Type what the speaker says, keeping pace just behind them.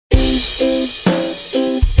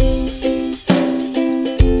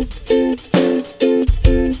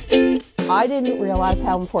I didn't realize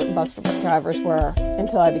how important bus drivers were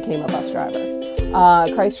until I became a bus driver.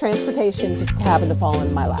 Krise Transportation just happened to fall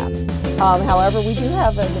in my lap. However, we do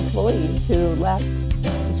have an employee who left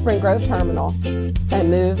the Spring Grove terminal and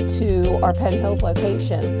moved to our Penn Hills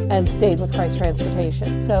location and stayed with Krise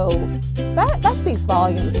Transportation. So that speaks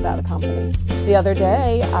volumes about a company. The other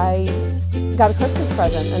day, I got a Christmas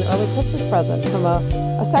present, an early Christmas present from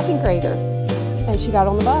a second grader. And she got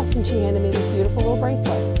on the bus and she handed me this beautiful little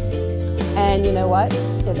bracelet. And you know what?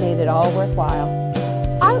 It made it all worthwhile.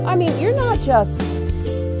 I mean, you're not just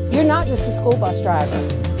a school bus driver.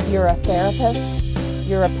 You're a therapist,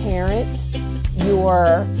 you're a parent,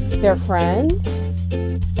 you're their friend,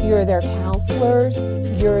 you're their counselors,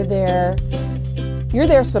 you're their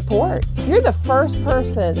support. You're the first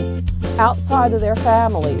person outside of their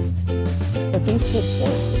families that these kids see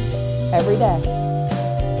every day,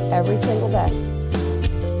 every single day.